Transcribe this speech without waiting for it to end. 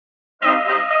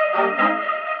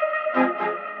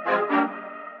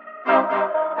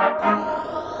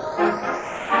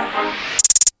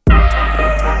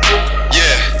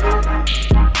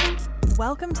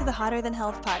to the Hotter Than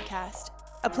Health podcast,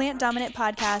 a plant-dominant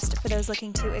podcast for those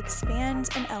looking to expand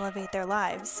and elevate their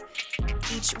lives.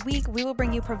 Each week, we will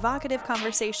bring you provocative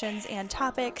conversations and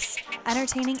topics,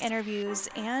 entertaining interviews,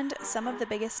 and some of the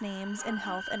biggest names in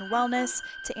health and wellness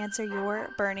to answer your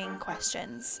burning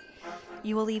questions.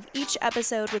 You will leave each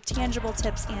episode with tangible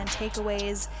tips and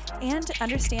takeaways and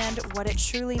understand what it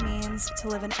truly means to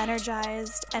live an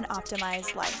energized and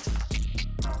optimized life.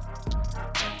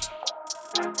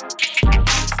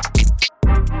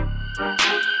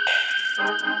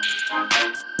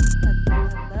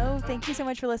 Hello, thank you so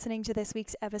much for listening to this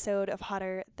week's episode of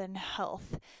Hotter Than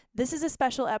Health. This is a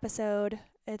special episode.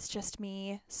 It's just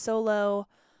me, solo,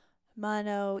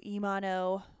 mano,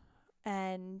 imano,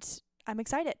 and I'm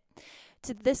excited.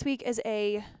 So this week is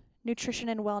a nutrition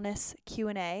and wellness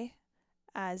Q&A,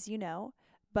 as you know,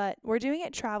 but we're doing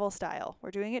it travel style.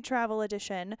 We're doing it travel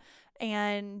edition,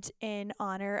 and in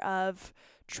honor of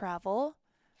travel,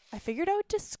 I figured I would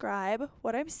describe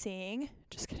what I'm seeing.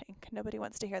 Just kidding. Nobody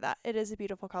wants to hear that. It is a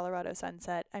beautiful Colorado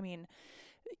sunset. I mean,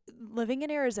 living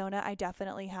in Arizona, I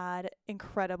definitely had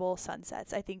incredible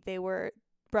sunsets. I think they were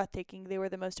breathtaking. They were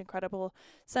the most incredible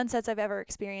sunsets I've ever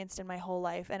experienced in my whole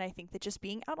life. And I think that just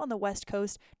being out on the West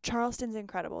Coast, Charleston's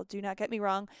incredible. Do not get me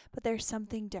wrong, but there's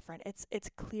something different. It's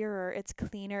clearer, it's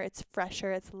cleaner, it's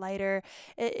fresher, it's lighter.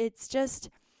 It's just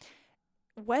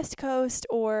West Coast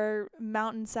or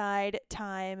mountainside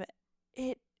time.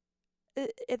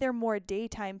 They're more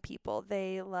daytime people.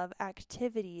 They love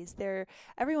activities.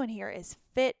 Everyone here is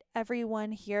fit.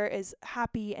 Everyone here is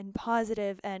happy and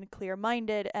positive and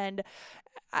clear-minded. And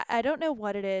I don't know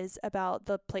what it is about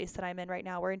the place that I'm in right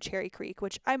now. We're in Cherry Creek,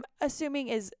 which I'm assuming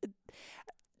is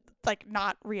like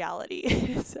not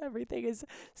reality. Everything is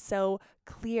so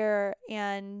clear,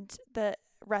 and the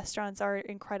restaurants are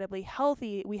incredibly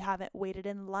healthy. We haven't waited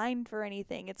in line for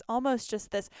anything. It's almost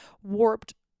just this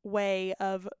warped way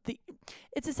of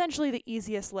it's essentially the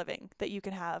easiest living that you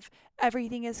can have.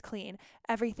 Everything is clean,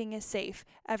 everything is safe,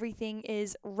 everything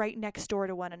is right next door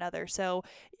to one another. So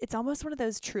it's almost one of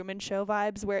those Truman Show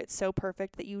vibes where it's so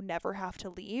perfect that you never have to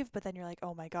leave, but then you're like,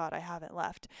 oh my God, I haven't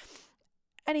left.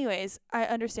 Anyways, I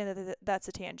understand that that's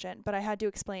a tangent, but I had to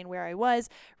explain where I was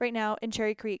right now in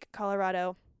Cherry Creek,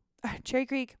 Colorado. Cherry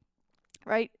Creek,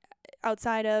 right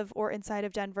outside of or inside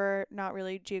of Denver, not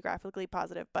really geographically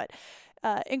positive, but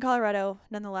in Colorado,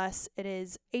 nonetheless. It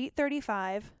is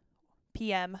 8:35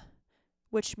 p.m.,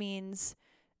 which means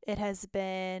it has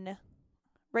been,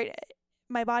 right,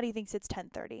 my body thinks it's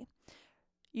 10:30.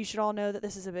 You should all know that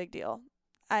this is a big deal.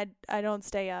 I don't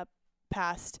stay up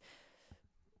past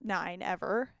 9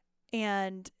 ever,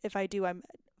 and if I do, I'm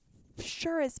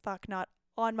sure as fuck not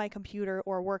on my computer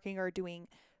or working or doing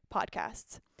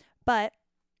podcasts. But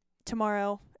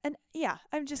tomorrow, and yeah,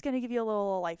 I'm just going to give you a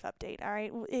little life update, all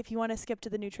right? If you want to skip to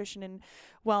the nutrition and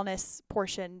wellness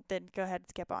portion, then go ahead and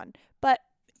skip on. But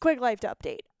quick life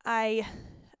update. I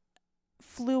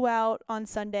flew out on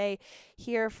Sunday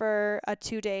here for a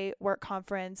 2-day work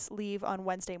conference, leave on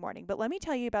Wednesday morning. But let me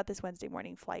tell you about this Wednesday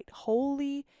morning flight.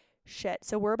 Holy shit.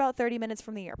 So we're about 30 minutes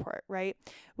from the airport, right?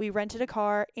 We rented a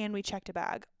car and we checked a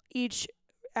bag. Each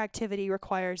activity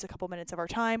requires a couple minutes of our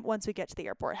time once we get to the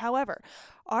airport. However,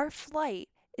 our flight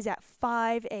is at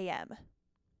 5 a.m.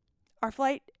 Our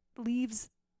flight leaves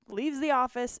the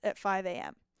office at 5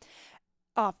 a.m.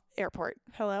 Off airport.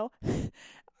 Hello?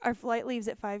 Our flight leaves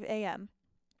at 5 a.m.,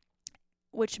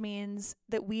 which means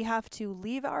that we have to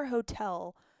leave our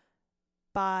hotel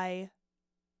by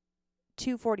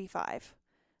 2:45.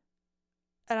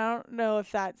 And I don't know if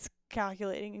that's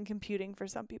calculating and computing for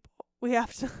some people. We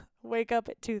have to wake up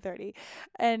at 2:30,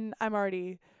 and I'm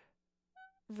already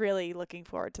really looking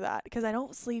forward to that because I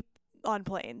don't sleep on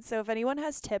planes. So if anyone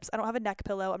has tips, I don't have a neck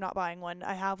pillow. I'm not buying one.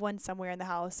 I have one somewhere in the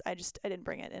house. I didn't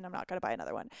bring it, and I'm not going to buy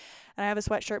another one. And I have a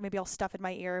sweatshirt. Maybe I'll stuff in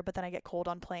my ear, but then I get cold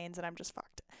on planes, and I'm just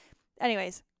fucked.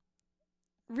 Anyways,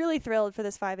 really thrilled for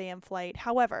this 5 a.m. flight.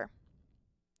 However,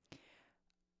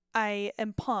 I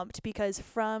am pumped because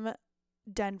from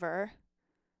Denver,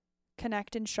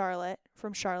 connect in Charlotte,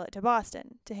 from Charlotte to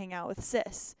Boston to hang out with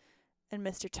Sis and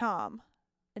Mr. Tom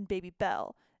and Baby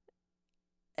Belle.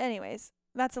 Anyways,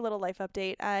 that's a little life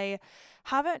update. I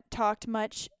haven't talked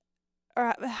much,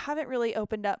 or haven't really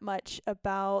opened up much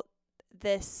about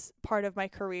this part of my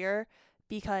career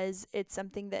because it's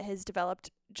something that has developed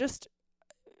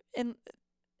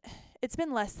it's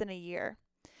been less than a year,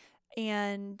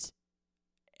 and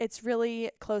it's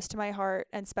really close to my heart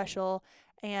and special,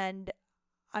 and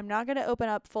I'm not going to open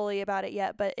up fully about it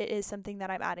yet, but it is something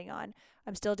that I'm adding on.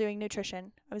 I'm still doing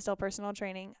nutrition. I'm still personal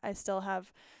training. I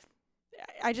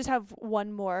just have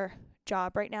one more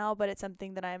job right now, but it's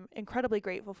something that I'm incredibly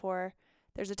grateful for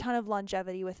There's a ton of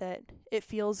longevity with it. It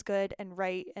feels good and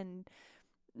right, and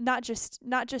not just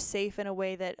safe in a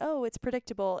way that, oh, it's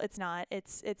predictable. It's not.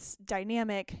 It's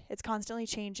dynamic. It's constantly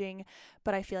changing,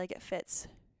 but I feel like it fits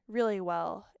really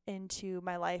well into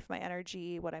my life, my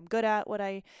energy, what I'm good at, what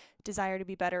I desire to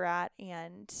be better at,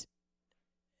 and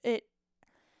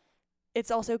it's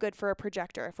also good for a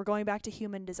projector. If we're going back to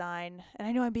human design, and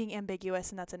I know I'm being ambiguous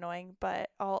and that's annoying, but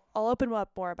I'll open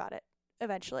up more about it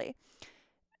eventually.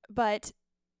 But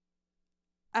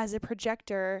as a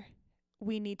projector,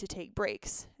 we need to take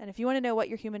breaks. And if you want to know what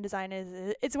your human design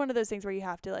is, it's one of those things where you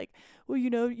have to like, well, you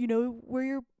know where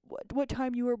you're, what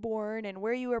time you were born and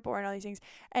where you were born, all these things.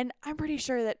 And I'm pretty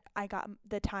sure that I got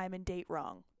the time and date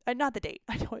wrong. Not the date.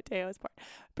 I know what day I was born.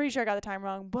 Pretty sure I got the time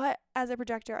wrong. But as a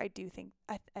projector, I do think,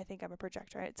 I think I'm a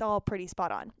projector. It's all pretty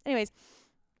spot on. Anyways,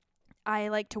 I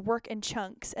like to work in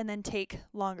chunks and then take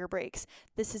longer breaks.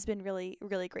 This has been really,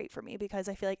 really great for me because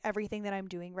I feel like everything that I'm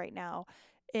doing right now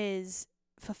is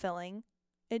fulfilling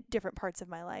in different parts of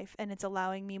my life, and it's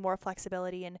allowing me more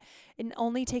flexibility and in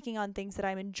only taking on things that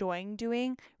I'm enjoying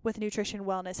doing with nutrition,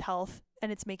 wellness, health,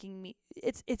 and it's making me,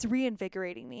 it's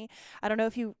reinvigorating me. I don't know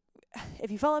if you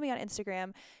follow me on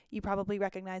Instagram, you probably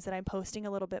recognize that I'm posting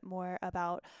a little bit more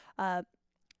about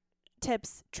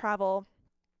tips, travel,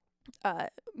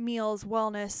 meals,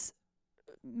 wellness,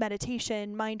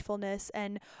 meditation, mindfulness,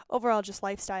 and overall just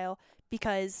lifestyle,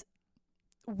 because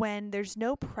when there's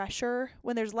no pressure,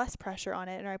 when there's less pressure on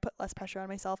it, or I put less pressure on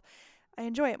myself, I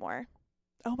enjoy it more.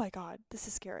 Oh my God, this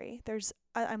is scary.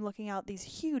 I'm looking out these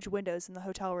huge windows in the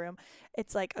hotel room.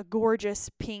 It's like a gorgeous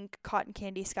pink cotton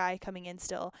candy sky coming in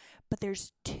still, but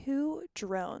there's 2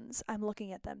 drones. I'm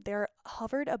looking at them. They're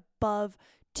hovered above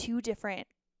 2 different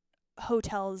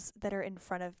hotels that are in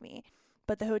front of me,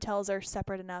 but the hotels are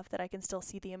separate enough that I can still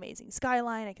see the amazing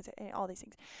skyline. I can see all these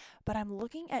things, but I'm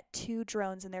looking at 2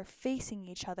 drones and they're facing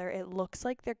each other. It looks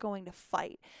like they're going to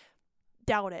fight.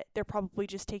 Doubt it. They're probably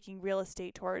just taking real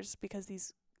estate tours because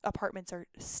these apartments are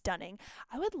stunning.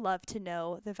 I would love to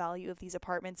know the value of these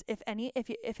apartments.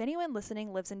 If anyone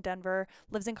listening lives in Denver,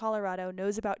 lives in Colorado,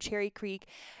 knows about Cherry Creek,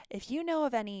 if you know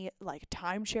of any like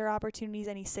timeshare opportunities,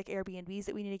 any sick Airbnbs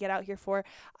that we need to get out here for,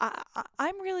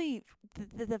 I'm really,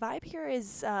 the vibe here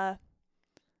is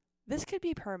this could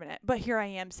be permanent. But here I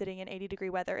am sitting in 80-degree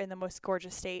weather in the most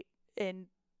gorgeous state in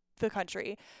the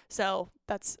country. So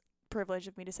that's privilege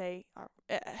of me to say.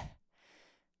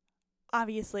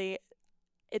 Obviously,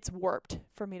 it's warped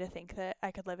for me to think that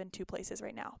I could live in 2 places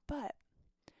right now, but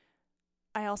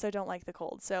I also don't like the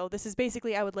cold. So this is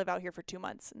basically, I would live out here for 2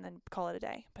 months and then call it a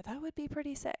day, but that would be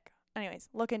pretty sick. Anyways,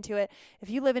 look into it. If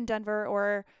you live in Denver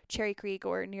or Cherry Creek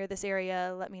or near this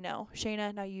area, let me know.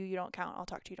 Shayna, no, you don't count. I'll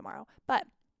talk to you tomorrow. But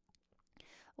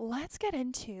let's get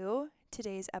into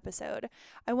today's episode.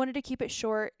 I wanted to keep it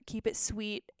short, keep it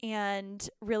sweet, and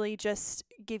really just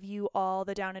give you all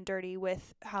the down and dirty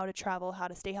with how to travel, how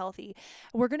to stay healthy.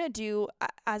 We're going to do,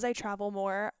 as I travel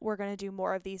more, we're going to do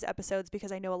more of these episodes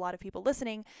because I know a lot of people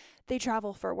listening, they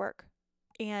travel for work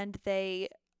and they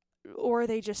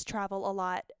just travel a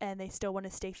lot and they still want to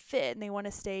stay fit and they want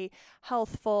to stay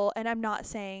healthful. And I'm not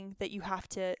saying that you have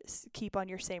to keep on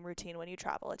your same routine when you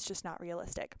travel. It's just not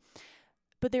realistic.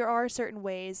 But there are certain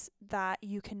ways that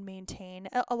you can maintain.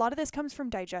 A lot of this comes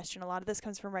from digestion. A lot of this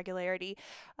comes from regularity.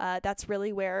 That's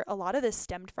really where a lot of this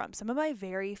stemmed from. Some of my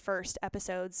very first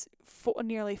episodes,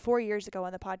 nearly 4 years ago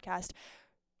on the podcast,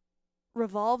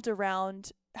 revolved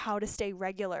around how to stay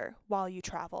regular while you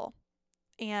travel.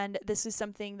 And this is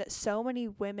something that so many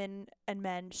women and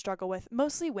men struggle with,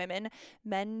 mostly women.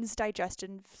 Men's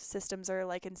digestive systems are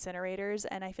like incinerators,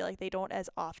 and I feel like they don't as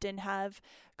often have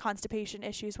constipation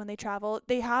issues when they travel.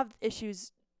 They have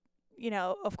issues,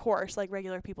 of course, like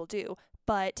regular people do,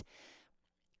 but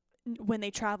when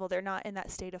they travel, they're not in that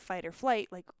state of fight or flight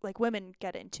like women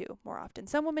get into more often.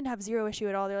 Some women have zero issue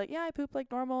at all. They're like, yeah, I poop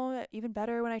like normal, even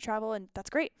better when I travel, and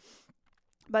that's great.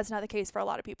 But it's not the case for a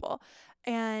lot of people.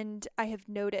 And I have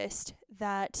noticed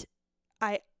that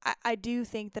I do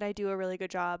think that I do a really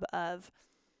good job of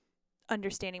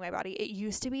understanding my body. It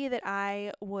used to be that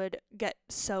I would get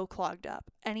so clogged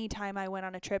up anytime I went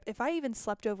on a trip. If I even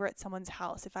slept over at someone's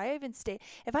house,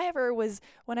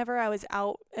 whenever I was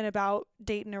out and about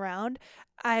dating around,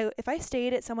 if I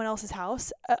stayed at someone else's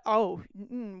house, well,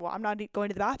 I'm not going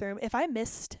to the bathroom. If I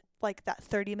missed like that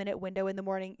 30-minute window in the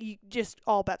morning,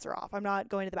 all bets are off. I'm not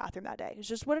going to the bathroom that day. It's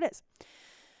just what it is.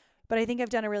 But I think I've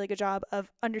done a really good job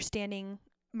of understanding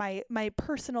my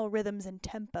personal rhythms and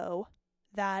tempo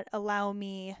that allow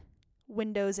me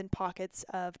windows and pockets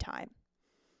of time.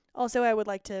 Also, I would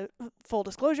like to, full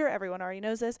disclosure, everyone already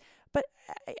knows this, but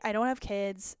I don't have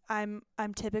kids. I'm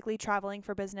typically traveling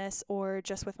for business or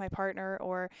just with my partner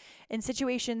or in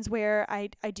situations where I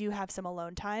do have some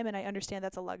alone time, and I understand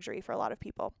that's a luxury for a lot of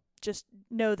people. Just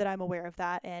know that I'm aware of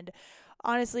that. And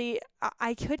honestly,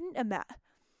 I couldn't imagine.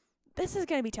 This is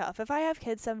going to be tough. If I have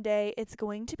kids someday, it's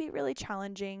going to be really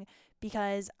challenging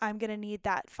because I'm going to need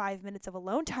that 5 minutes of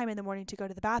alone time in the morning to go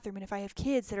to the bathroom. And if I have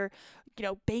kids that are,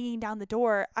 banging down the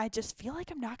door, I just feel like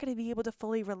I'm not going to be able to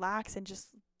fully relax and just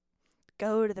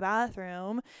go to the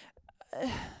bathroom.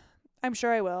 I'm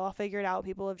sure I will. I'll figure it out.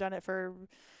 People have done it for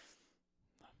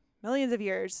millions of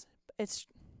years. It's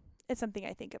something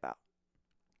I think about.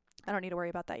 I don't need to worry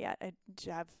about that yet. I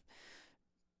have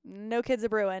no kids a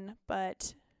brewing,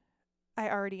 but I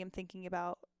already am thinking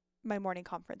about my morning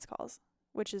conference calls,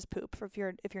 which is poop for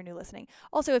if you're new listening.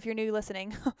 Also, if you're new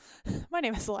listening, my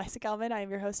name is Eliza Calvin. I am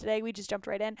your host today. We just jumped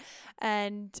right in,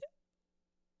 and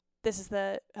this is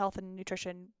the Health and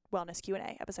Nutrition Wellness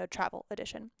Q&A episode, travel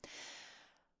edition.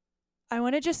 I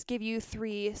want to just give you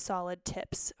 3 solid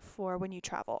tips for when you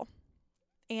travel.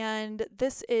 And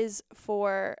this is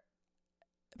for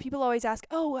people always ask,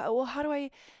 "Oh, well, how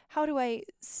do I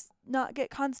not get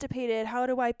constipated? How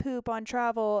do I poop on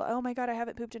travel? Oh my God, I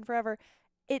haven't pooped in forever."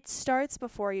 It starts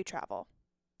before you travel.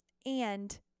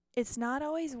 And it's not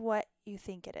always what you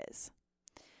think it is.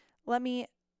 Let me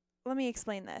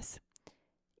explain this.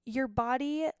 Your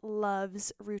body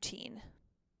loves routine.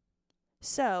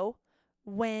 So,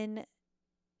 when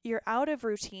you're out of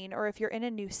routine or if you're in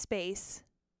a new space,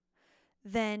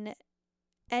 then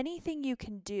anything you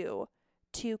can do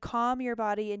to calm your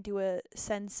body into a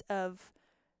sense of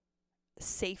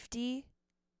safety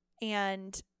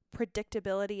and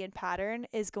predictability and pattern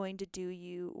is going to do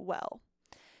you well.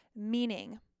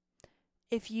 Meaning,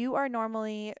 if you are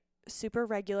normally super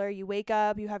regular, you wake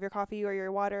up, you have your coffee or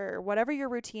your water or whatever your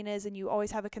routine is, and you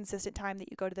always have a consistent time that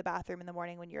you go to the bathroom in the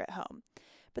morning when you're at home.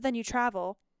 But then you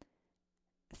travel,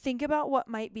 think about what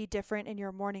might be different in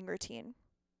your morning routine.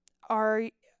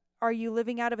 Are you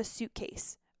living out of a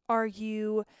suitcase? Are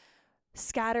you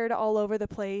scattered all over the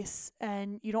place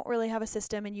and you don't really have a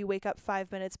system and you wake up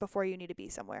 5 minutes before you need to be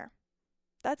somewhere?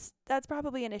 That's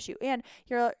probably an issue. And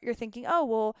you're thinking, "Oh,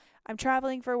 well, I'm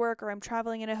traveling for work or I'm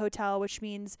traveling in a hotel, which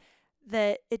means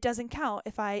that it doesn't count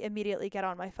if I immediately get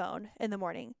on my phone in the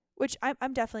morning," which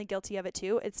I'm definitely guilty of it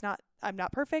too. I'm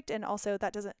not perfect, and also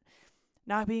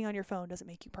not being on your phone doesn't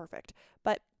make you perfect.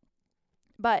 But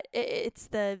it's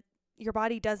your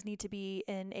body does need to be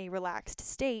in a relaxed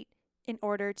state in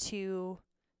order to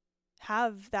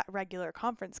have that regular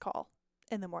conference call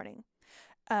in the morning.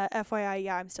 FYI,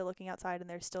 yeah, I'm still looking outside and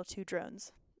there's still 2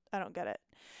 drones. I don't get it.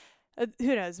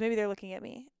 Who knows? Maybe they're looking at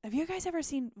me. Have you guys ever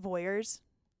seen Voyeurs?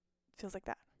 Feels like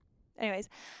that. Anyways,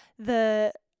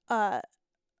 where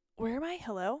am I?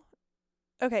 Hello?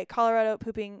 Okay, Colorado,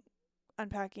 pooping,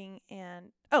 unpacking,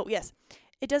 and oh, yes.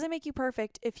 It doesn't make you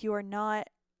perfect if you are not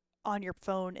on your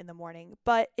phone in the morning.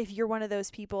 But if you're one of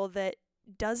those people that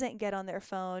doesn't get on their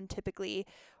phone typically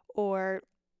or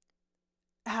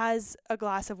has a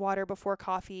glass of water before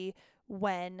coffee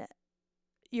when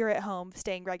you're at home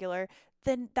staying regular,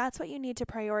 then that's what you need to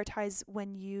prioritize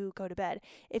when you go to bed.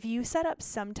 If you set up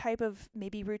some type of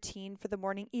maybe routine for the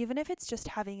morning, even if it's just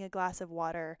having a glass of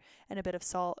water and a bit of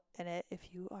salt in it,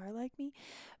 if you are like me,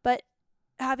 but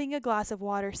having a glass of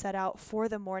water set out for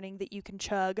the morning that you can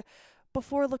chug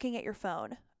before looking at your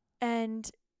phone. And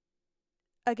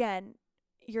again,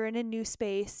 you're in a new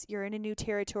space, you're in a new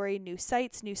territory, new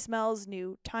sights, new smells,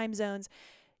 new time zones.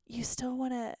 You still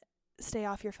want to stay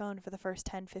off your phone for the first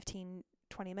 10, 15,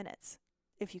 20 minutes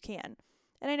if you can.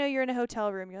 And I know you're in a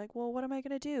hotel room. You're like, "Well, what am I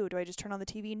going to do? Do I just turn on the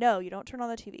TV?" No, you don't turn on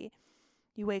the TV.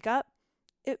 You wake up.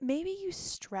 Maybe you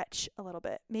stretch a little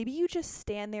bit. Maybe you just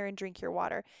stand there and drink your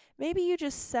water. Maybe you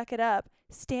just suck it up,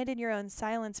 stand in your own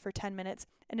silence for 10 minutes.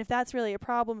 And if that's really a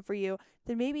problem for you,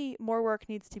 then maybe more work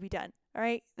needs to be done. All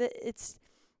right?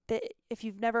 If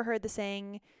you've never heard the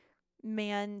saying,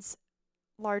 man's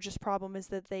largest problem is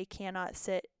that they cannot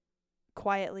sit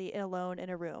quietly and alone in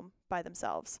a room by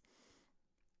themselves,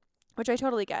 which I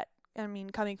totally get. I mean,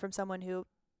 coming from someone who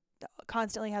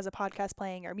constantly has a podcast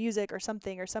playing or music or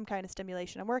something or some kind of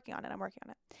stimulation, I'm working on it,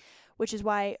 which is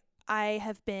why I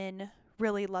have been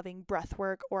really loving breath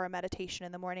work or a meditation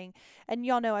in the morning. And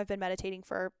y'all know I've been meditating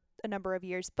for a number of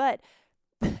years, but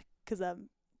because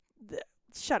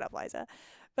shut up, Liza.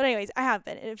 But anyways, I have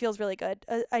been, and it feels really good.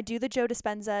 I do the Joe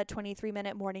Dispenza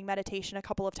 23-minute morning meditation a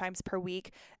couple of times per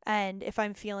week. And if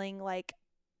I'm feeling like,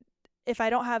 if I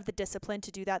don't have the discipline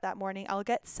to do that morning, I'll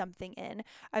get something in.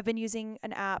 I've been using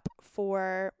an app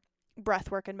for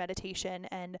breath work and meditation.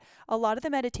 And a lot of the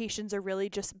meditations are really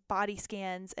just body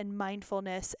scans and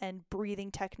mindfulness and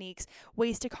breathing techniques,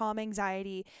 ways to calm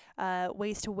anxiety,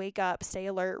 ways to wake up, stay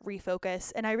alert,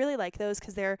 refocus. And I really like those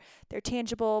because they're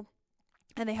tangible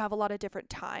and they have a lot of different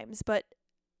times. But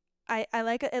I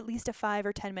like at least a 5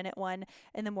 or 10 minute one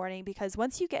in the morning, because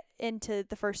once you get into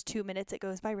the first 2 minutes, it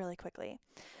goes by really quickly.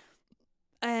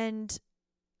 And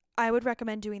I would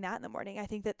recommend doing that in the morning. I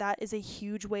think that that is a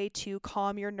huge way to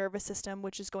calm your nervous system,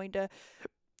 which is going to,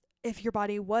 if your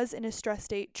body was in a stress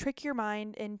state, trick your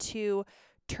mind into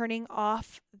turning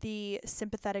off the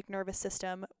sympathetic nervous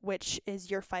system, which is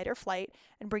your fight or flight,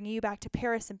 and bringing you back to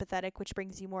parasympathetic, which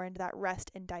brings you more into that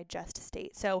rest and digest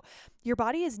state. So your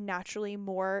body is naturally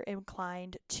more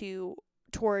inclined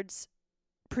towards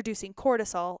producing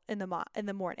cortisol in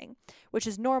the morning, which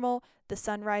is normal. The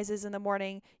sun rises in the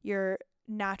morning. You're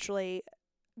naturally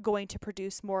going to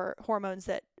produce more hormones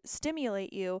that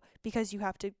stimulate you because you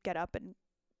have to get up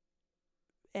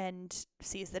and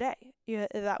seize the day.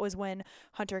 That was when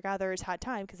hunter-gatherers had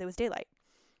time, because it was daylight.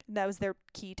 That was their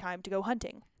key time to go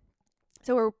hunting.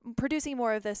 So we're producing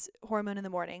more of this hormone in the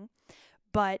morning.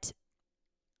 But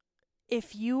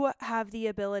if you have the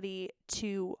ability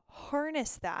to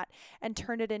harness that and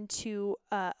turn it into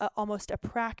almost a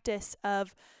practice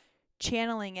of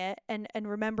channeling it and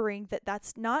remembering that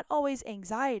that's not always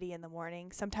anxiety in the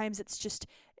morning. Sometimes it's just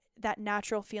that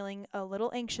natural feeling a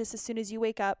little anxious as soon as you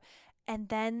wake up. And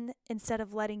then instead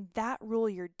of letting that rule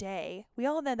your day, we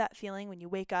all know that feeling when you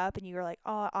wake up and you're like,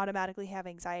 oh, automatically have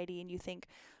anxiety and you think,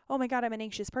 oh my God, I'm an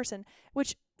anxious person,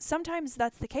 which sometimes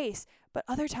that's the case. But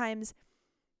other times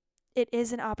it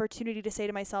is an opportunity to say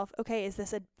to myself, okay, is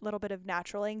this a little bit of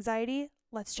natural anxiety?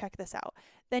 Let's check this out.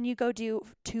 Then you go do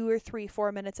 2 or 3,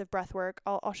 4 minutes of breath work.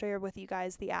 I'll share with you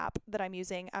guys the app that I'm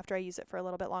using after I use it for a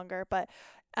little bit longer. But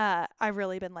I've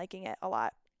really been liking it a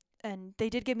lot. And they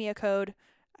did give me a code.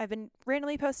 I've been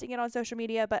randomly posting it on social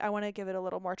media, but I want to give it a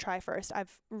little more try first.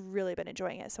 I've really been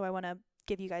enjoying it, so I want to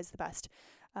give you guys the best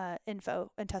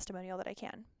info and testimonial that I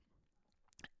can.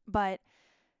 But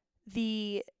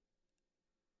the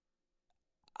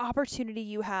opportunity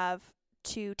you have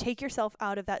to take yourself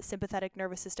out of that sympathetic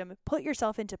nervous system, put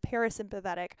yourself into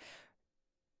parasympathetic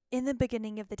in the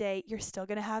beginning of the day, you're still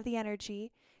going to have the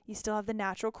energy. You still have the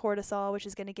natural cortisol, which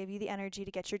is going to give you the energy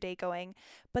to get your day going.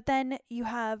 But then you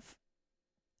have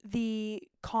the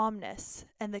calmness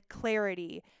and the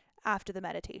clarity after the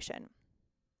meditation.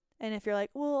 And if you're like,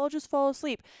 well, I'll just fall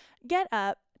asleep, get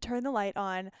up, turn the light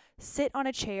on, sit on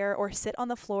a chair or sit on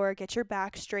the floor, get your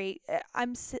back straight.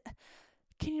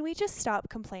 Can we just stop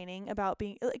complaining about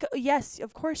being like, yes,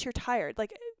 of course you're tired.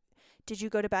 Like, did you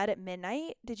go to bed at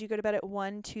midnight? Did you go to bed at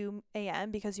 1, 2 a.m.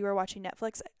 because you were watching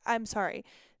Netflix? I'm sorry.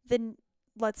 Then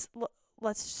let's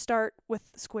start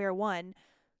with square one.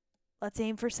 Let's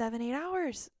aim for 7, 8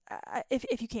 hours.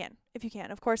 If you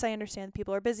can. Of course, I understand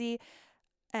people are busy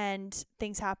and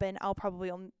things happen. I'll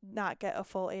probably not get a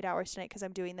full 8 hours tonight because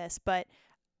I'm doing this, but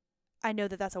I know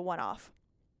that that's a one-off,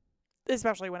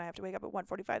 especially when I have to wake up at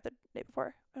 1:45 the day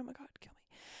before. Oh my God, kill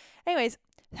me. Anyways,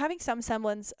 having some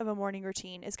semblance of a morning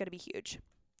routine is going to be huge.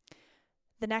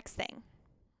 The next thing,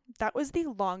 that was the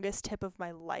longest tip of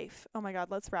my life. Oh my God,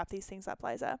 let's wrap these things up,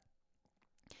 Liza.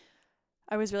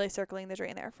 I was really circling the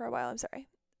drain there for a while. I'm sorry.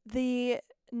 The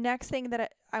next thing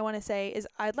that I want to say is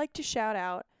I'd like to shout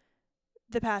out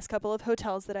the past couple of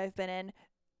hotels that I've been in,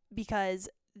 because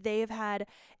they've had,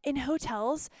 in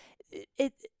hotels,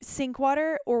 sink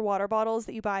water or water bottles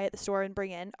that you buy at the store and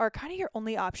bring in are kind of your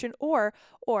only option. Or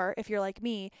if you're like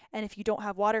me and if you don't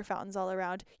have water fountains all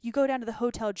around, you go down to the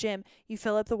hotel gym, you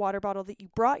fill up the water bottle that you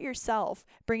brought yourself,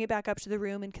 bring it back up to the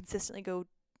room and consistently go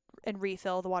and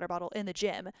refill the water bottle in the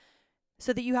gym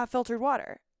so that you have filtered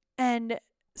water. And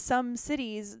some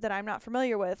cities that I'm not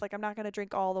familiar with, like, I'm not going to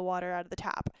drink all the water out of the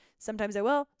tap. Sometimes I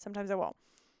will, sometimes I won't.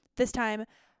 This time,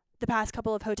 the past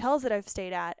couple of hotels that I've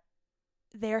stayed at,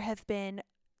 there have been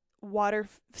water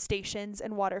stations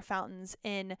and water fountains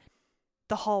in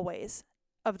the hallways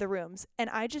of the rooms. And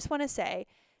I just want to say,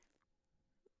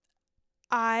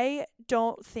 I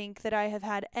don't think that I have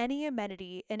had any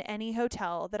amenity in any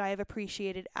hotel that I have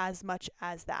appreciated as much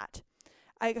as that.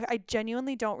 I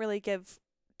genuinely don't really give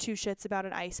two shits about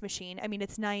an ice machine. I mean,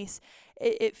 it's nice.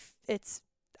 It's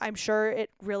I'm sure it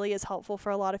really is helpful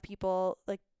for a lot of people.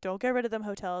 Like, don't get rid of them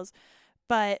hotels.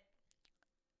 But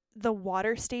the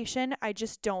water station, I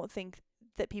just don't think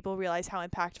that people realize how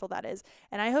impactful that is.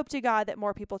 And I hope to God that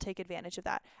more people take advantage of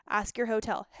that. Ask your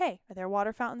hotel, hey, are there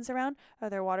water fountains around? Are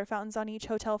there water fountains on each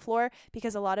hotel floor?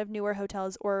 Because a lot of newer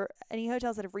hotels or any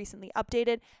hotels that have recently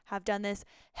updated have done this.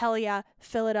 Hell yeah,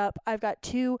 fill it up. I've got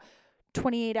 2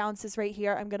 28 ounces right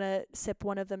here. I'm going to sip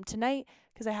one of them tonight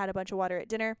because I had a bunch of water at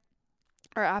dinner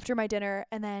or after my dinner.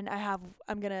 And then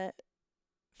I'm going to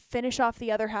finish off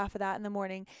the other half of that in the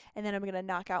morning. And then I'm going to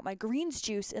knock out my greens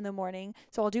juice in the morning.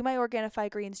 So I'll do my Organifi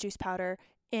greens juice powder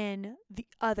in the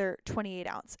other 28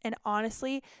 ounce. And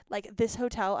honestly, like this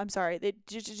hotel, I'm sorry, they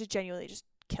just genuinely just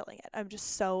killing it. I'm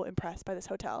just so impressed by this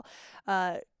hotel.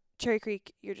 Cherry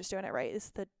Creek, you're just doing it right. It's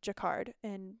the Jacquard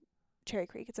in Cherry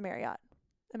Creek. It's a Marriott.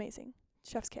 Amazing.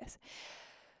 Chef's kiss.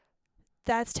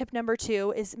 That's tip number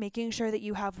 2, is making sure that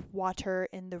you have water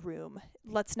in the room.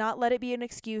 Let's not let it be an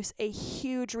excuse. A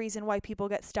huge reason why people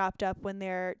get stopped up when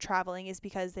they're traveling is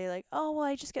because they're like, oh, well,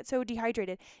 I just get so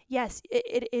dehydrated. Yes,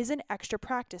 it is an extra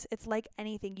practice. It's like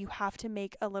anything. You have to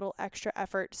make a little extra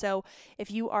effort. So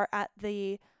if you are at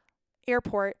the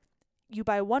airport, you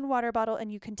buy one water bottle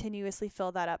and you continuously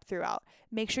fill that up throughout.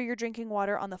 Make sure you're drinking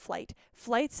water on the flight.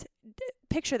 Flights,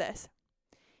 picture this.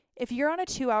 If you're on a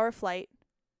 2-hour flight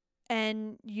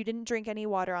and you didn't drink any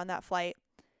water on that flight,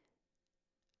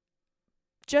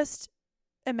 just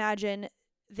imagine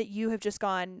that you have just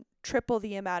gone triple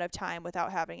the amount of time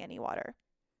without having any water.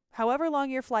 However long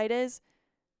your flight is,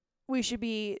 we should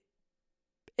be,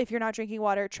 if you're not drinking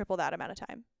water, triple that amount of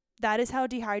time. That is how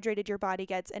dehydrated your body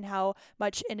gets and how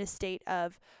much in a state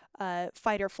of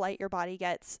fight or flight your body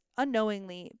gets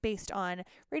unknowingly based on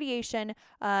radiation,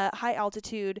 high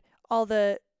altitude, all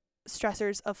the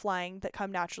stressors of flying that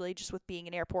come naturally just with being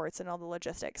in airports and all the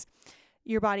logistics.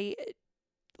 Your body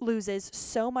loses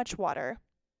so much water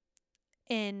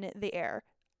in the air.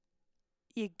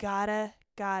 You gotta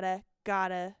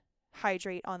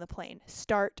hydrate on the plane.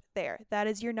 Start there. That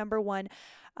is your number one.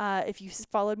 If you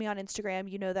followed me on Instagram,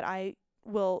 you know that I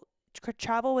will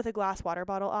travel with a glass water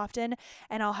bottle often,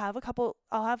 and I'll have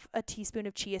a teaspoon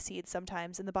of chia seeds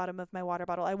sometimes in the bottom of my water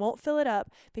bottle. I won't fill it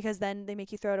up because then they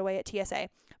make you throw it away at TSA,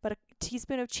 but a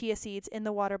teaspoon of chia seeds in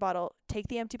the water bottle. Take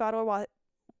the empty bottle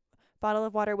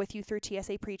of water with you through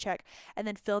TSA pre-check, and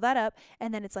then fill that up,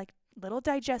 and then it's like little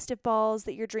digestive balls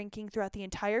that you're drinking throughout the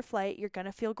entire flight. You're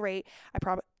gonna feel great.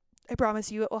 I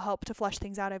promise you it will help to flush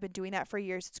things out. I've been doing that for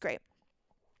years. It's great.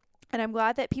 And I'm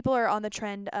glad that people are on the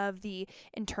trend of the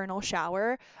internal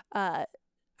shower. I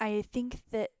think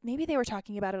that maybe they were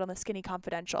talking about it on the Skinny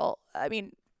Confidential. I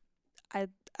mean, I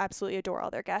absolutely adore all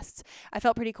their guests. I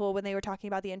felt pretty cool when they were talking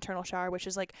about the internal shower, which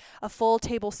is like a full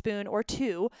tablespoon or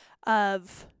 2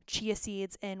 of chia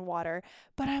seeds in water.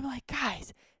 But I'm like,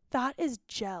 guys, that is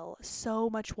gel. So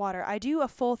much water. I do a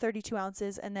full 32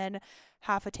 ounces and then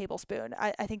half a tablespoon.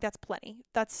 I think that's plenty.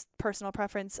 That's personal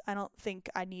preference. I don't think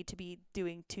I need to be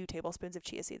doing 2 tablespoons of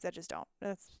chia seeds. I just don't.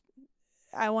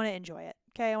 I want to enjoy it.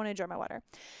 Okay, I want to enjoy my water.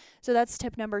 So that's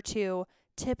tip number 2.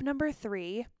 Tip number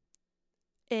 3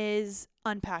 is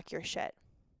unpack your shit.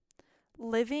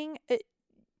 I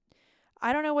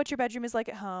don't know what your bedroom is like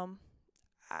at home.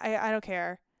 I don't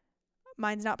care.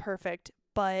 Mine's not perfect,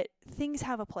 but things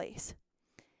have a place.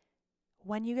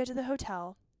 When you get to the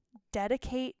hotel,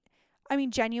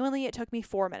 genuinely it took me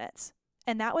 4 minutes.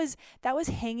 And that was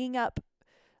hanging up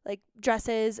like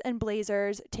dresses and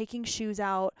blazers, taking shoes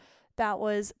out. That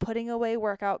was putting away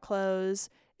workout clothes.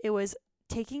 It was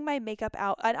taking my makeup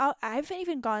out. I've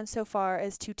even gone so far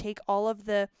as to take all of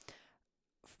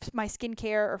my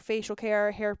skincare or facial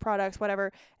care, hair products,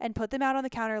 whatever, and put them out on the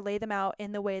counter, lay them out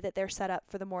in the way that they're set up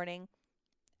for the morning,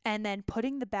 and then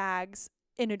putting the bags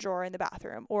in a drawer in the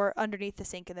bathroom or underneath the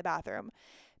sink in the bathroom,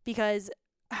 because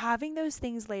having those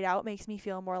things laid out makes me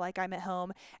feel more like I'm at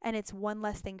home, and it's one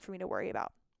less thing for me to worry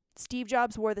about. Steve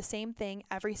Jobs wore the same thing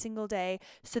every single day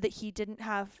so that he didn't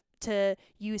have to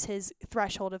use his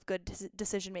threshold of good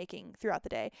decision making throughout the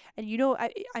day. And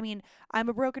I'm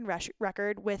a broken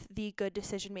record with the good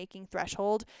decision making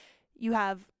threshold. You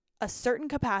have a certain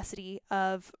capacity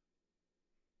of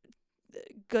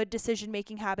good decision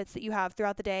making habits that you have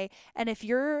throughout the day, and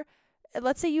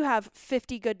let's say you have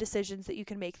 50 good decisions that you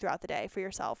can make throughout the day for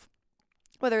yourself,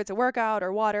 whether it's a workout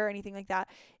or water or anything like that,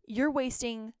 you're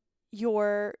wasting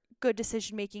your good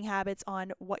decision making habits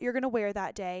on what you're going to wear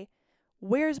that day.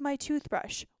 Where's my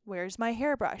toothbrush? Where's my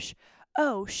hairbrush?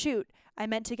 Oh, shoot. I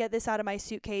meant to get this out of my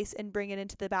suitcase and bring it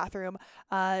into the bathroom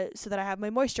so that I have my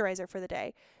moisturizer for the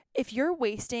day. If you're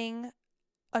wasting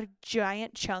a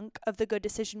giant chunk of the good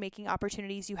decision making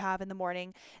opportunities you have in the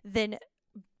morning, then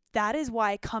that is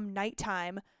why come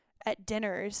nighttime at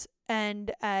dinners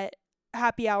and at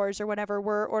happy hours or whenever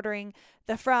we're ordering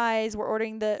the fries,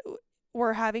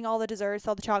 we're having all the desserts,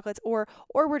 all the chocolates, or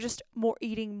we're just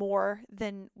eating more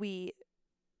than we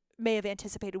may have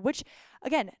anticipated, which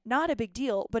again, not a big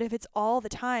deal, but if it's all the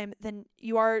time, then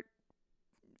you are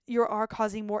you are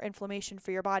causing more inflammation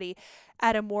for your body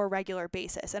at a more regular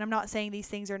basis. And I'm not saying these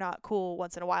things are not cool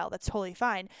once in a while. That's totally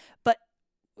fine. But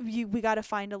we got to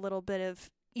find a little bit of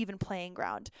even playing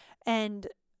ground. And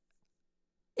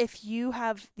if you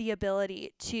have the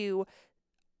ability to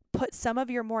put some of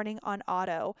your morning on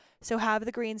auto, so have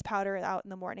the greens powder out in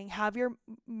the morning, have your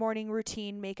morning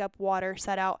routine, makeup, water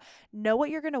set out, know what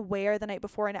you're going to wear the night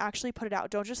before and actually put it out.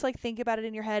 Don't just like think about it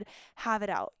in your head, have it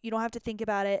out. You don't have to think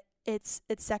about it. It's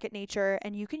second nature,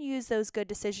 and you can use those good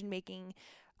decision making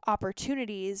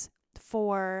opportunities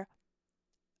for,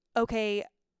 okay,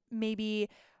 maybe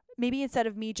instead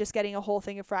of me just getting a whole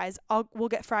thing of fries, we'll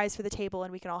get fries for the table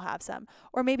and we can all have some.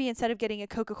 Or maybe instead of getting a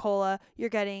Coca-Cola, you're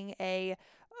getting a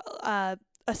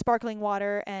sparkling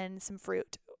water and some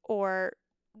fruit, or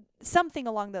something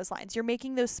along those lines. You're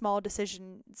making those small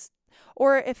decisions.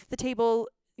 Or if the table,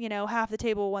 half the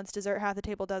table wants dessert, half the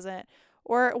table doesn't,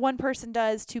 or one person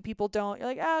does, two people don't, you're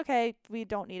like, oh, okay, we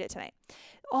don't need it tonight.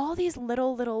 All these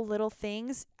little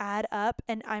things add up,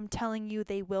 and I'm telling you,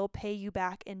 they will pay you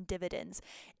back in dividends,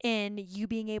 in you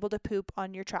being able to poop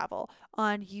on your travel,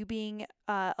 on you being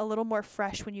a little more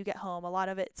fresh when you get home. A lot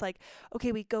of it's like,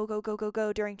 okay, we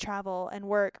go during travel and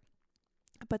work,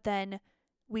 but then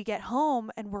we get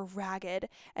home and we're ragged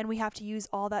and we have to use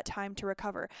all that time to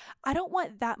recover. I don't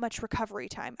want that much recovery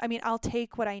time. I mean, I'll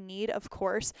take what I need, of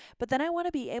course, but then I want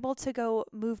to be able to go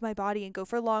move my body and go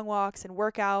for long walks and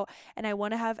work out, and I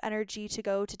want to have energy to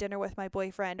go to dinner with my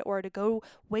boyfriend or to go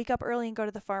wake up early and go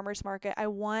to the farmer's market. I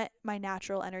want my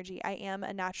natural energy. I am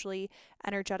a naturally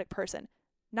energetic person.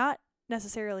 Not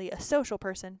necessarily a social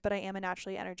person, but I am a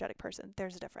naturally energetic person.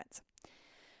 There's a difference.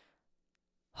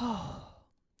 Oh,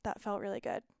 that felt really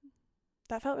good.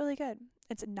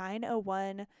 It's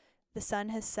 9:01. The sun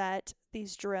has set.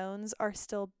 These drones are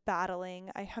still battling.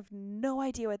 I have no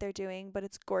idea what they're doing, but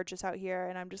it's gorgeous out here,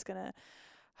 and I'm just going to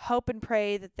hope and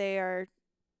pray that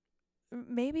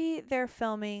maybe they're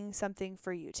filming something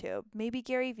for YouTube. Maybe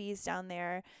Gary Vee's down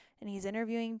there, and he's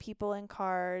interviewing people in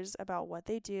cars about what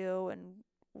they do and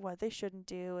what they shouldn't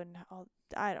do, and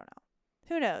I don't know.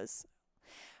 Who knows?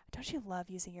 Don't you love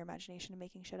using your imagination and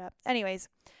making shit up? Anyways,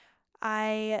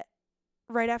 right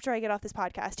after I get off this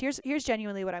podcast, here's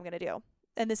genuinely what I'm going to do.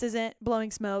 And this isn't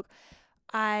blowing smoke.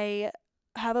 I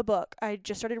have a book. I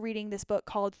just started reading this book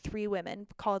called 3 Women,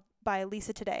 by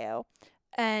Lisa Taddeo.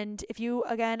 And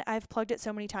I've plugged it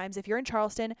so many times. If you're in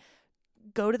Charleston,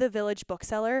 go to the Village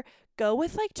Bookseller, go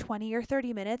with like 20 or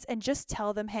 30 minutes and just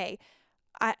tell them, hey,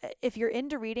 if you're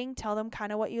into reading, tell them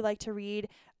kind of what you like to read.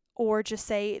 Or just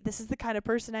say, this is the kind of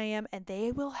person I am, and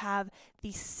they will have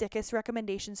the sickest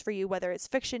recommendations for you, whether it's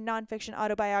fiction, nonfiction,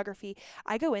 autobiography.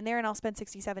 I go in there and I'll spend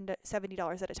 $67 to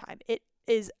 $70 at a time. It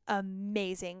is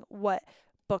amazing what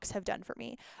books have done for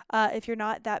me. If you're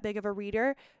not that big of a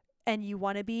reader and you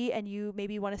want to be, and you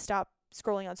maybe want to stop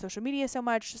scrolling on social media so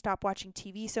much, stop watching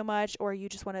TV so much, or you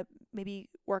just want to maybe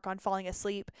work on falling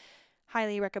asleep,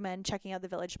 highly recommend checking out the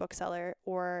Village Bookseller.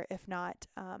 Or if not,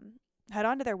 head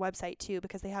on to their website too,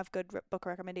 because they have good book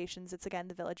recommendations. It's again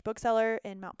the Village Bookseller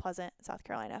in Mount Pleasant, South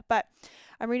Carolina. But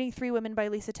I'm reading 3 Women by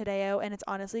Lisa Taddeo, and it's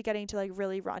honestly getting to like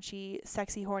really raunchy,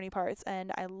 sexy, horny parts,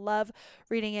 and I love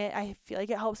reading it. I feel like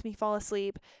it helps me fall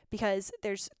asleep because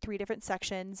there's 3 different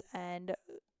sections, and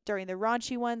during the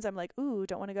raunchy ones I'm like, ooh,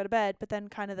 don't want to go to bed, but then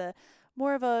kind of the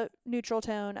more of a neutral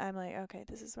tone, I'm like, okay,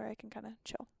 this is where I can kind of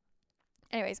chill.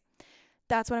 Anyways,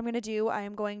 that's what I'm going to do. I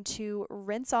am going to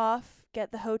rinse off,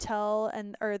 get the hotel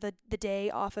or the day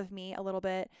off of me a little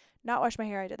bit, not wash my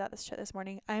hair. I did that this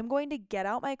morning. I'm going to get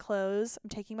out my clothes. I'm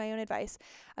taking my own advice.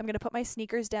 I'm going to put my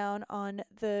sneakers down on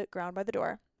the ground by the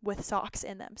door with socks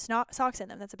in them. Socks in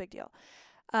them. That's a big deal.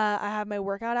 I have my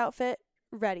workout outfit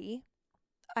ready.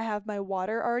 I have my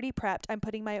water already prepped. I'm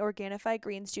putting my Organifi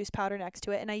greens juice powder next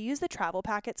to it. And I use the travel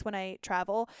packets when I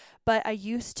travel, but I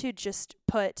used to just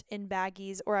put in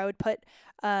baggies, or I would put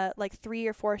like 3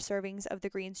 or 4 servings of the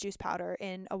greens juice powder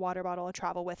in a water bottle and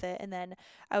travel with it. And then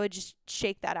I would just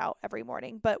shake that out every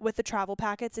morning. But with the travel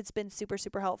packets, it's been super,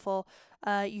 super helpful.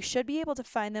 You should be able to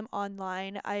find them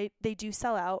online. They do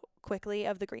sell out quickly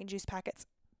of the green juice packets.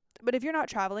 But if you're not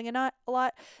traveling a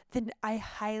lot, then I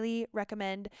highly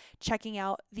recommend checking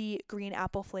out the green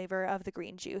apple flavor of the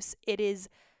green juice. It is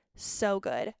so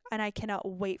good, and I cannot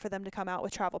wait for them to come out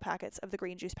with travel packets of the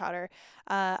green juice powder.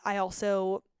 I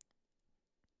also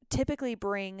typically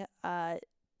bring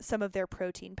some of their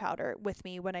protein powder with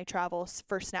me when I travel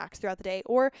for snacks throughout the day,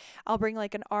 or I'll bring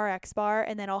like an RX bar,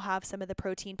 and then I'll have some of the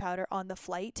protein powder on the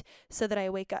flight so that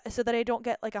I don't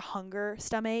get like a hunger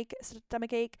stomach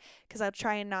ache, because I'll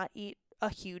try and not eat a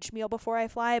huge meal before I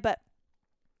fly, but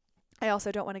I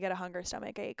also don't want to get a hunger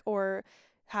stomach ache or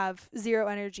have zero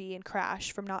energy and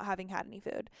crash from not having had any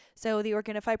food. So the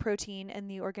Organifi protein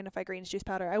and the Organifi greens juice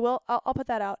powder, I'll put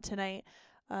that out tonight.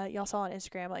 Y'all saw on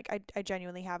Instagram, like I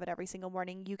genuinely have it every single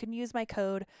morning. You can use my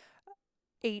code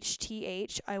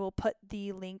HTH. I will put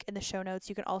the link in the show notes.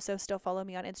 You can also still follow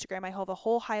me on Instagram. I have a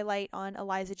whole highlight on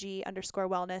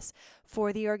ElizaG_wellness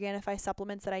for the Organifi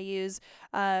supplements that I use.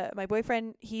 My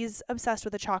boyfriend, he's obsessed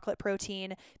with the chocolate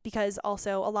protein because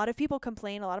also a lot of people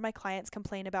complain, a lot of my clients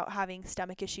complain about having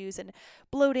stomach issues and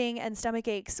bloating and stomach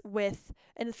aches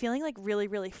and feeling like really,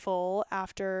 really full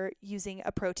after using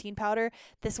a protein powder.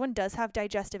 This one does have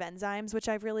digestive enzymes, which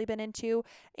I've really been into,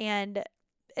 and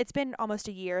it's been almost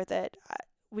a year that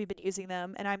we've been using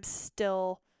them, and I'm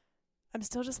still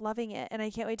just loving it, and I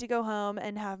can't wait to go home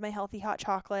and have my healthy hot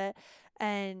chocolate.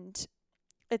 And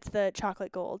it's the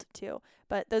chocolate gold too,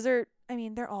 but those are, I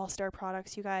mean, they're all-star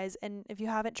products, you guys, and if you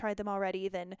haven't tried them already,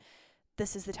 then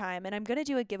this is the time. And I'm going to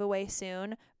do a giveaway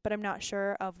soon, but I'm not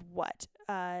sure of what.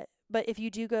 But if you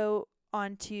do go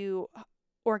on to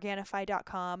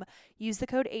Organifi.com, use the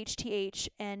code HTH,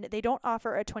 and they don't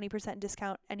offer a 20%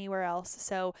 discount anywhere else.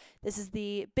 So this is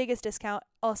the biggest discount.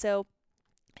 Also,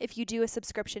 if you do a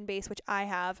subscription base, which I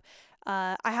have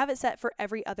it set for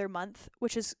every other month,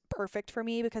 which is perfect for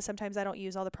me because sometimes I don't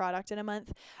use all the product in a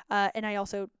month. And I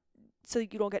also, so you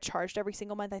don't get charged every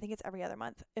single month. I think it's every other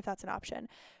month if that's an option.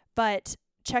 But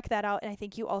check that out. And I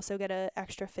think you also get an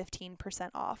extra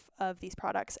 15% off of these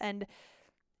products. And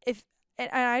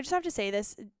I just have to say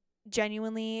this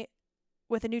genuinely,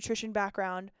 with a nutrition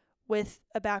background, with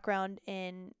a background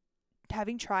in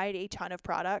having tried a ton of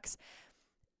products,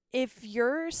 if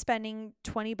you're spending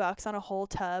 $20 on a whole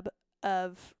tub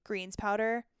of greens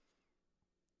powder,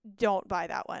 don't buy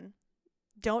that one.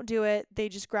 Don't do it. They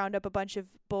just ground up a bunch of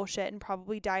bullshit and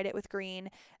probably dyed it with green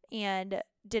and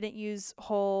didn't use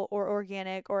whole or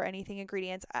organic or anything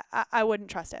ingredients. I wouldn't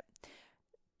trust it.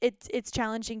 It's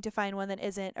challenging to find one that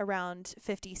isn't around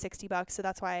 $50-$60, so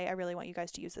that's why I really want you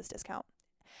guys to use this discount.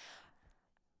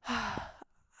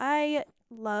 I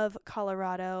love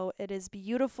Colorado. It is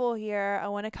beautiful here. I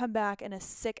want to come back in a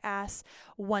sick ass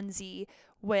onesie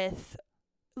with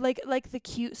like the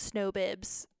cute snow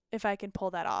bibs, if I can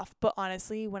pull that off. But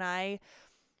honestly, when I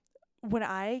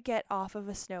get off of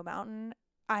a snow mountain,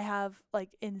 I have like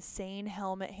insane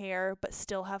helmet hair but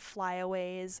still have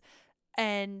flyaways,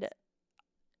 and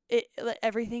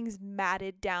everything's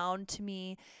matted down to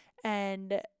me,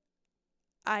 and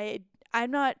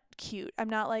I'm not cute. I'm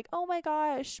not like, oh my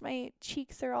gosh, my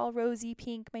cheeks are all rosy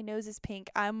pink, my nose is pink.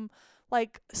 I'm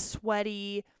like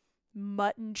sweaty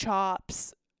mutton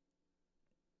chops.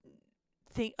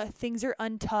 Things are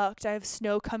untucked. I have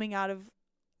snow coming out of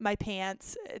my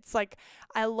pants. It's like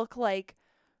I look like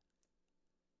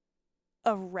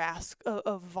a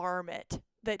varmint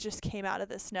that just came out of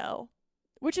the snow,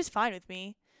 which is fine with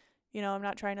me. You know, I'm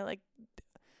not trying to like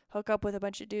hook up with a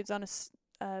bunch of dudes on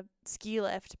a ski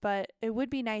lift, but it would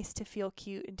be nice to feel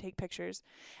cute and take pictures.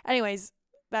 Anyways,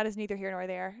 that is neither here nor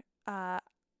there.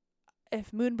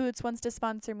 If Moon Boots wants to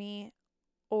sponsor me,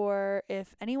 or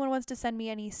if anyone wants to send me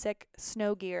any sick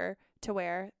snow gear to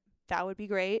wear, that would be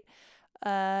great.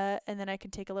 And then I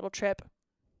can take a little trip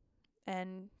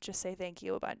and just say thank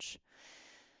you a bunch.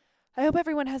 I hope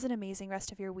everyone has an amazing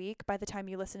rest of your week. By the time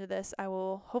you listen to this, I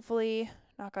will hopefully,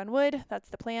 knock on wood, that's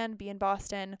the plan, be in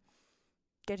Boston,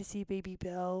 get to see baby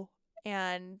Bill,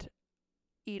 and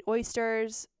eat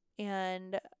oysters,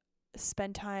 and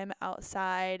spend time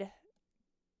outside.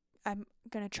 I'm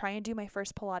going to try and do my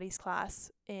first Pilates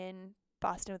class in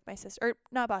Boston with my sister. Or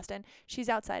not Boston. She's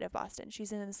outside of Boston.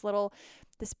 She's in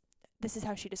this is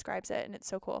how she describes it, and it's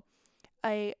so cool.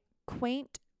 A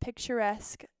quaint,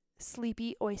 picturesque,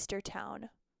 sleepy oyster town,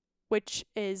 which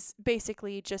is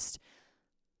basically just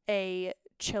a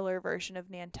chiller version of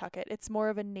Nantucket. It's more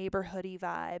of a neighborhoody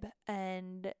vibe,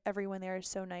 and everyone there is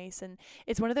so nice. And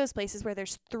it's one of those places where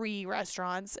there's 3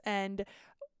 restaurants and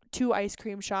 2 ice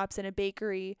cream shops and a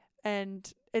bakery,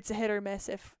 and it's a hit or miss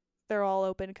if they're all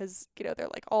open, because, you know, they're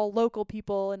like all local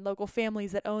people and local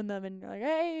families that own them, and you're like,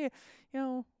 hey, you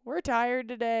know, we're tired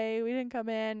today, we didn't come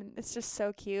in. It's just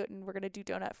so cute, and we're gonna do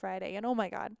Donut Friday, and oh my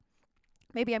god,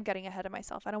 maybe I'm getting ahead of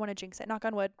myself. I don't want to jinx it, knock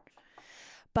on wood.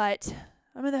 But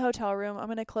I'm in the hotel room. I'm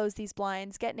going to close these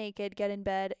blinds, get naked, get in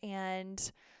bed,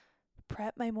 and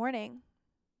prep my morning.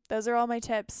 Those are all my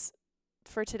tips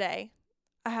for today.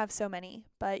 I have so many,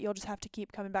 but you'll just have to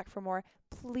keep coming back for more.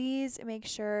 Please make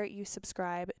sure you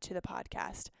subscribe to the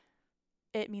podcast.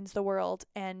 It means the world.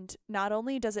 And not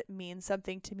only does it mean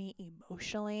something to me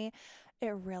emotionally,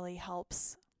 it really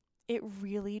helps It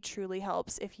really truly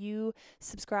helps if you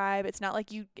subscribe. It's not like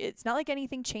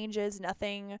anything changes,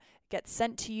 nothing gets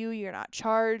sent to you, you're not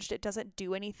charged. It doesn't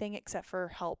do anything except for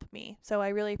help me. So I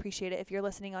really appreciate it. If you're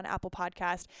listening on Apple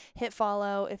Podcast, hit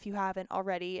follow if you haven't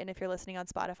already, and if you're listening on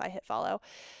Spotify, hit follow.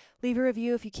 Leave a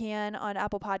review if you can on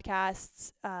Apple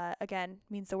Podcasts. Again,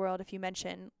 means the world if you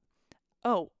mention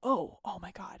oh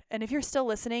my God. And if you're still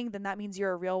listening, then that means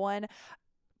you're a real one.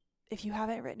 If you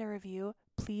haven't written a review,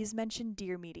 please mention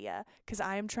Dear Media, because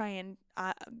I am trying.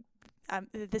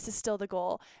 This is still the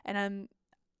goal, and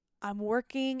I'm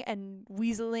working and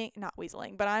not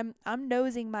weaseling, but I'm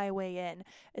nosing my way in.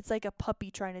 It's like a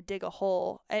puppy trying to dig a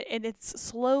hole, and it's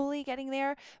slowly getting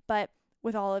there. But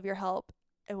with all of your help,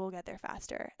 it will get there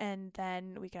faster, and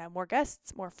then we can have more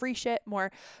guests, more free shit,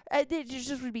 more. It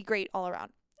just would be great all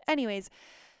around. Anyways,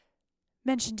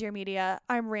 mention Dear Media.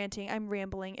 I'm ranting. I'm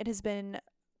rambling. It has been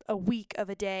a week of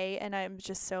a day, and I'm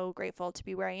just so grateful to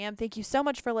be where I am. Thank you so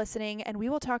much for listening, and we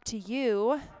will talk to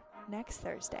you next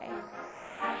Thursday.